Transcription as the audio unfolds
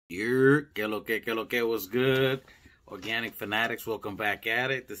Que lo que was good. Organic Fanatics, welcome back at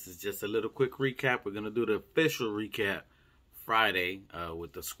it. This is just a little quick recap. We're going to do the official recap Friday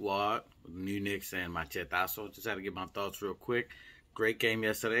with the squad, with New Knicks and Machetazo. Just had to get my thoughts real quick. Great game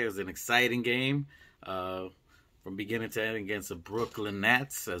yesterday. It was an exciting game from beginning to end against the Brooklyn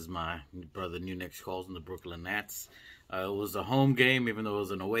Nets, as my brother New Knicks calls them, the Brooklyn Nets. It was a home game, even though it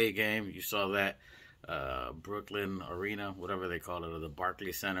was an away game. You saw that. Brooklyn Arena, whatever they call it, or the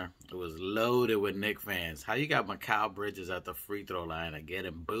Barclays Center. It was loaded with Knicks fans. How you got Mikal Bridges at the free throw line and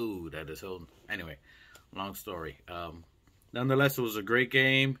getting booed at his whole... Anyway, long story. Nonetheless, it was a great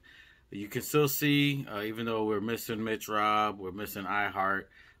game. You can still see, even though we're missing Mitch Robb, we're missing iHeart,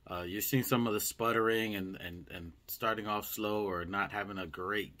 you're seeing some of the sputtering and starting off slow or not having a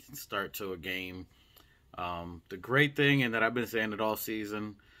great start to a game. The great thing, and that I've been saying it all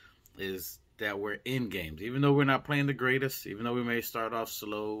season, is that we're in games. Even though we're not playing the greatest, even though we may start off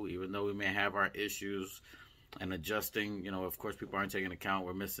slow, even though we may have our issues and adjusting, of course, people aren't taking account.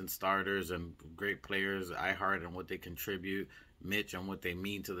 We're missing starters and great players, iHeart and what they contribute, Mitch and what they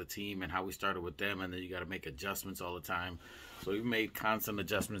mean to the team and how we started with them, and then you got to make adjustments all the time. So we've made constant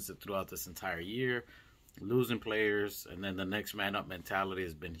adjustments throughout this entire year, losing players, and then the next man up mentality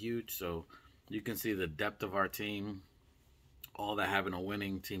has been huge. So you can see the depth of our team. All that having a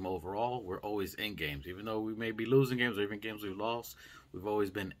winning team overall, we're always in games. Even though we may be losing games or even games we've lost, we've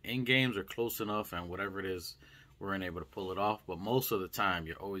always been in games or close enough, and whatever it is, we're unable to pull it off. But most of the time,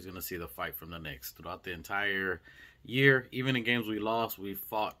 you're always going to see the fight from the Knicks. Throughout the entire year, even in games we lost, we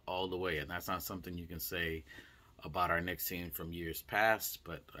fought all the way, and that's not something you can say about our Knicks team from years past,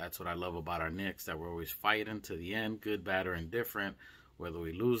 but that's what I love about our Knicks, that we're always fighting to the end, good, bad, or indifferent. Whether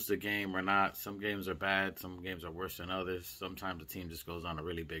we lose the game or not, some games are bad, some games are worse than others. Sometimes the team just goes on a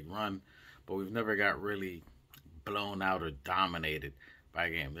really big run, but we've never got really blown out or dominated by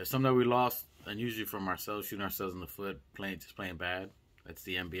a game. There's some that we lost, and usually from ourselves, shooting ourselves in the foot, just playing bad. That's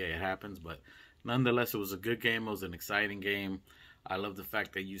the NBA, it happens, but nonetheless, it was a good game. It was an exciting game. I love the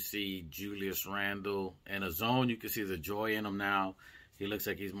fact that you see Julius Randle in a zone. You can see the joy in him now. He looks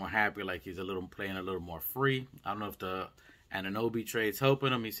like he's more happy, like he's playing a little more free. I don't know if the Anunoby trade's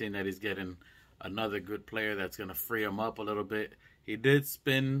helping him. He's seeing that he's getting another good player that's going to free him up a little bit. He did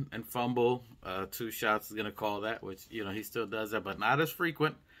spin and fumble. 2 shots is going to call that, which, he still does that, but not as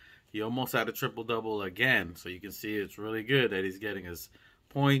frequent. He almost had a triple-double again, so you can see it's really good that he's getting his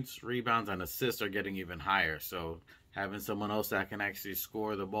points, rebounds, and assists are getting even higher. So having someone else that can actually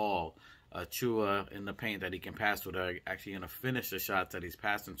score the ball, Chua in the paint that he can pass to, that are actually going to finish the shots that he's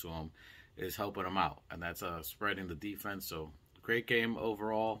passing to him, is helping him out, and that's spreading the defense. So great game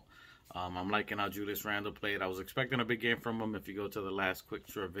overall. I'm liking how Julius Randle played. I was expecting a big game from him. If you go to the last quick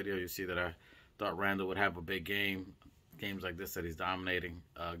short video, you see that I thought Randle would have a big game. Games like this that he's dominating.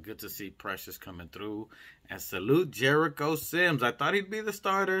 Good to see Precious coming through. And salute Jericho Sims. I thought he'd be the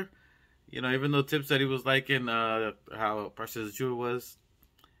starter. Even though Tip said he was liking how Precious Jewel was.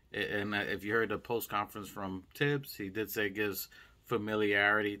 And if you heard the post-conference from Tibbs, he did say it gives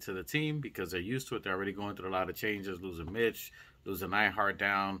familiarity to the team because they're used to it. They're already going through a lot of changes, losing Mitch, losing iHeart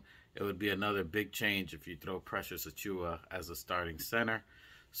down. It would be another big change if you throw Precious Achiuwa as a starting center.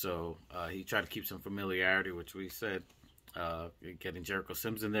 So he tried to keep some familiarity, which we said getting Jericho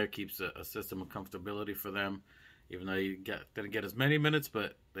Sims in there keeps a system of comfortability for them, even though he didn't get as many minutes,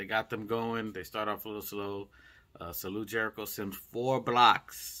 but they got them going. They start off a little slow. Salute Jericho Sims, 4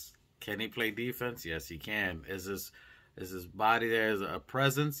 blocks. Can he play defense? Yes, he can. Is his body there as a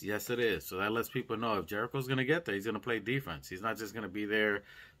presence? Yes, it is. So that lets people know if Jericho's going to get there, he's going to play defense. He's not just going to be there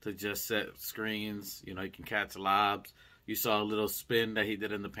to just set screens. He can catch lobs. You saw a little spin that he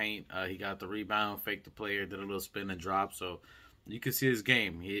did in the paint. He got the rebound, faked the player, did a little spin and drop. So you can see his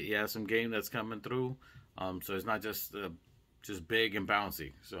game. He has some game that's coming through. So it's not just big and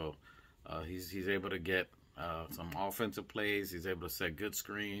bouncy. So he's able to get some offensive plays. He's able to set good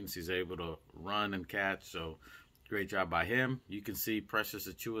screens. He's able to run and catch. So great job by him. You can see Precious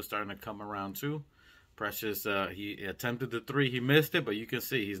Achiuwa starting to come around too. Precious, he attempted the 3. He missed it, but you can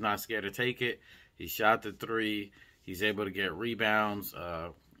see he's not scared to take it. He shot the 3. He's able to get rebounds.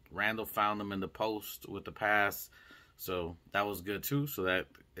 Randle found him in the post with the pass. So that was good too. So that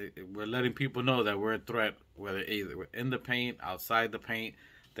we're letting people know that we're a threat, whether either we're in the paint, outside the paint,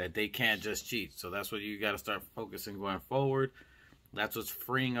 that they can't just cheat. So that's what you got to start focusing going forward. That's what's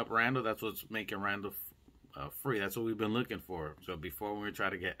freeing up Randle. That's what's making Randle free. That's what we've been looking for. So before we try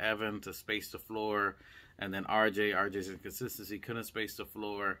to get Evan to space the floor, and then RJ's inconsistency couldn't space the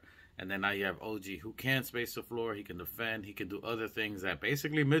floor, and then now you have OG who can space the floor. He can defend. He can do other things that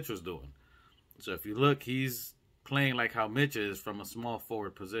basically Mitch was doing. So if you look, he's playing like how Mitch is from a small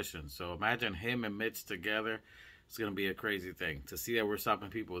forward position. So imagine him and Mitch together. It's going to be a crazy thing to see that we're stopping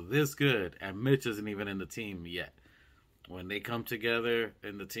people this good, and Mitch isn't even in the team yet. When they come together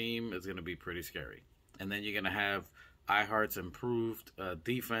in the team, it's going to be pretty scary. And then you're going to have iHeart's improved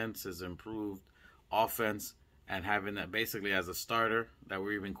defense, his improved offense, and having that basically as a starter that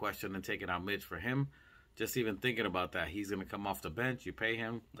we're even questioning taking out Mitch for him. Just even thinking about that, he's going to come off the bench. You pay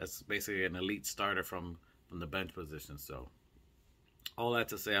him. That's basically an elite starter from the bench position. So all that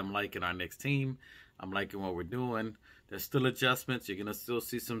to say, I'm liking our Knicks team. I'm liking what we're doing. There's still adjustments. You're going to still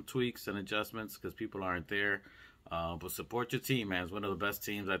see some tweaks and adjustments because people aren't there. But support your team, man. It's one of the best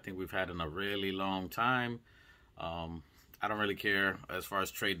teams I think we've had in a really long time. I don't really care as far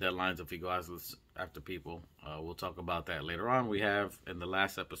as trade deadlines if we go after people. We'll talk about that later on. We have in the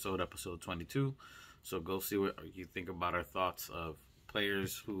last episode, episode 22. So go see what you think about our thoughts of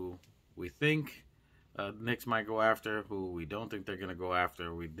players who we think Knicks might go after, who we don't think they're going to go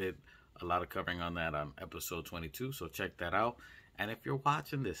after. We did a lot of covering on that on episode 22, so check that out. And if you're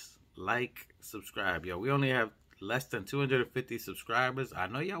watching this, like, subscribe. Yo, we only have less than 250 subscribers. I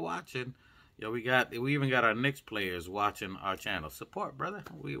know y'all watching. Yo, we even got our Knicks players watching our channel. Support, brother.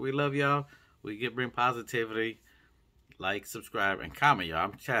 We love y'all. We bring positivity. Like, subscribe, and comment, y'all.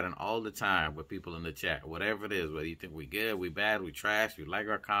 I'm chatting all the time with people in the chat. Whatever it is, whether you think we good, we bad, we trash, you like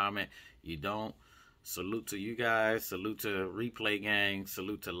our comment, you don't. Salute to you guys. Salute to Replay Gang.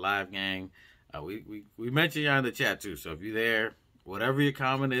 Salute to Live Gang. We mention y'all in the chat, too. So if you're there, whatever your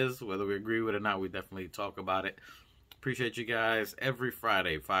comment is, whether we agree with it or not, we definitely talk about it. Appreciate you guys. Every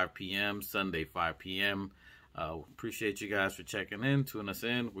Friday, 5 p.m., Sunday, 5 p.m. Appreciate you guys for checking in, tuning us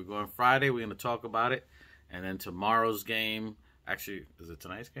in. We're going Friday. We're going to talk about it. And then tomorrow's game, actually, is it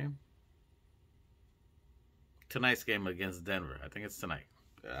tonight's game? Tonight's game against Denver. I think it's tonight.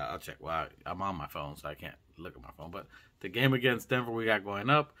 I'll check. Well, I'm on my phone, so I can't look at my phone. But the game against Denver we got going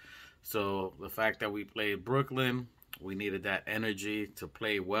up. So the fact that we played Brooklyn, we needed that energy to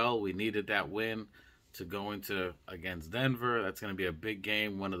play well. We needed that win to go into against Denver. That's going to be a big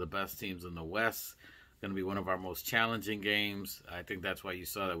game, one of the best teams in the West. Going to be one of our most challenging games. I think that's why you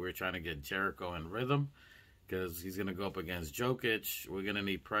saw that we were trying to get Jericho in rhythm, because he's going to go up against Jokic. We're going to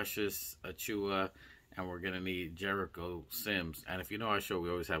need Precious Achiuwa, and we're going to need Jericho Sims. And if you know our show, we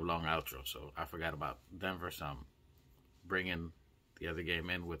always have long outros, so I forgot about Denver, so I'm bringing the other game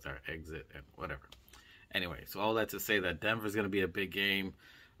in with our exit and whatever. Anyway, so all that to say that Denver's going to be a big game.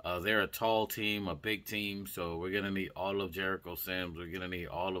 They're a tall team, a big team, so we're going to need all of Jericho Sims. We're going to need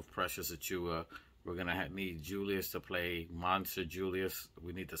all of Precious Achiuwa. We're going to need Julius to play Monster Julius.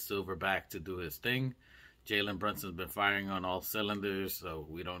 We need the Silverback to do his thing. Jalen Brunson's been firing on all cylinders, so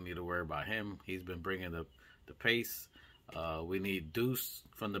we don't need to worry about him. He's been bringing the pace. We need Deuce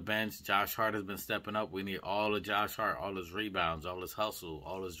from the bench. Josh Hart has been stepping up. We need all of Josh Hart, all his rebounds, all his hustle,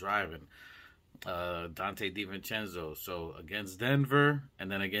 all his driving. Dante DiVincenzo. So against Denver and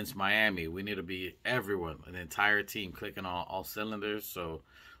then against Miami, we need to be everyone, an entire team, clicking on all cylinders. So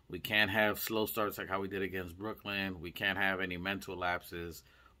we can't have slow starts like how we did against Brooklyn. We can't have any mental lapses.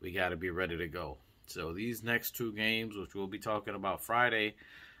 We got to be ready to go. So these next two games, which we'll be talking about Friday,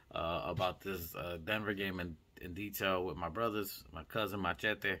 about this Denver game in detail with my brothers, my cousin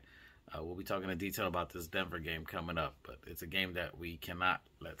Machete. We'll be talking in detail about this Denver game coming up. But it's a game that we cannot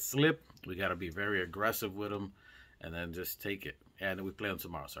let slip. We got to be very aggressive with them and then just take it. And then we play them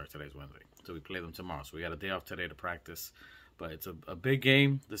tomorrow. Sorry, today's Wednesday. So we play them tomorrow. So we got a day off today to practice. But it's a big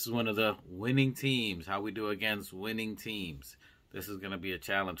game. This is one of the winning teams, how we do against winning teams. This is going to be a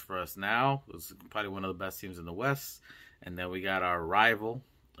challenge for us now. It's probably one of the best teams in the West. And then we got our rival,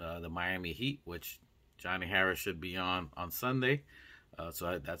 the Miami Heat, which Johnny Harris should be on Sunday.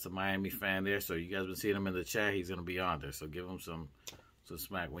 So that's a Miami fan there. So you guys been seeing him in the chat. He's going to be on there. So give him some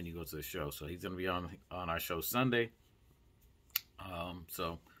smack when you go to the show. So he's going to be on our show Sunday.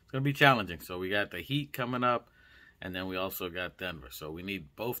 So it's going to be challenging. So we got the Heat coming up. And then we also got Denver. So we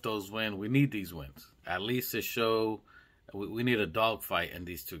need both those wins. We need these wins. At least to show we need a dogfight in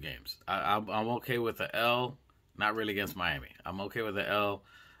these two games. I'm okay with the L, not really against Miami. I'm okay with the L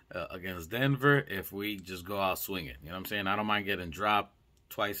against Denver if we just go out swinging. You know what I'm saying? I don't mind getting dropped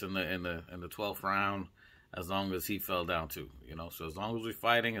twice in the 12th round as long as he fell down too. You know, so as long as we're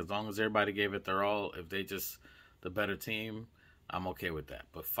fighting, as long as everybody gave it their all, if they just the better team, I'm okay with that.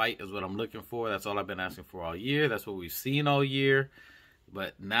 But fight is what I'm looking for. That's all I've been asking for all year. That's what we've seen all year.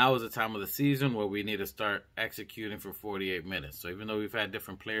 But now is the time of the season where we need to start executing for 48 minutes. So even though we've had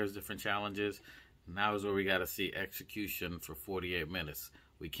different players, different challenges, now is where we got to see execution for 48 minutes.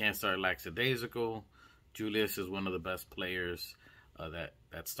 We can't start lackadaisical. Julius is one of the best players that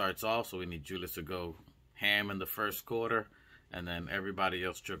starts off, so we need Julius to go Ham in the first quarter, and then everybody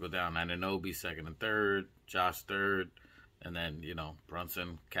else trickled down. Anunoby second and third, Josh third, and then, you know,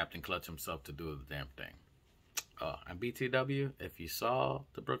 Brunson, Captain Clutch himself to do the damn thing. And BTW, if you saw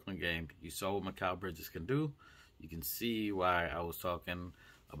the Brooklyn game, you saw what Mikal Bridges can do. You can see why I was talking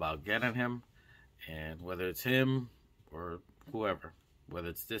about getting him, and whether it's him or whoever, whether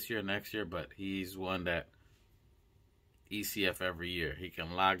it's this year or next year, but he's one that ECF every year. He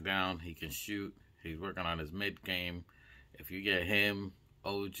can lock down, he can shoot, he's working on his mid-game. If you get him,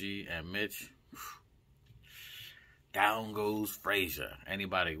 OG, and Mitch, down goes Frazier.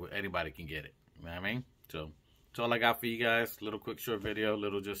 Anybody can get it. You know what I mean? So that's all I got for you guys. Little quick short video,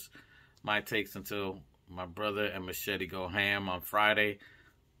 little just my takes until my brother and Machete go ham on Friday.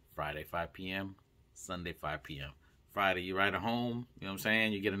 Friday, 5 p.m. Sunday, 5 p.m. Friday, you ride home, you know what I'm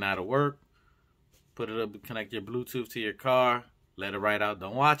saying? You're getting out of work. Put it up, connect your Bluetooth to your car. Let it ride out.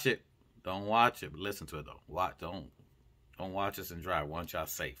 Don't watch it. Don't watch it, but listen to it, though. Don't watch us and drive. Want y'all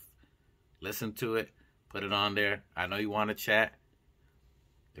safe. Listen to it. Put it on there. I know you want to chat.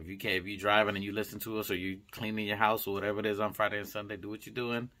 If you can, if you driving and you listen to us, or you cleaning your house or whatever it is on Friday and Sunday, do what you're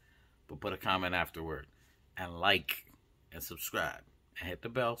doing. But put a comment afterward. And like and subscribe. And hit the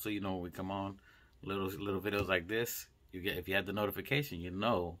bell so you know when we come on. Little videos like this. You get, if you had the notification, you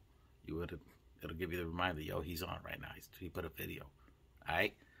know you would. It'll give you the reminder, yo, he's on right now. He put a video. All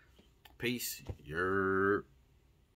right? Peace. You're...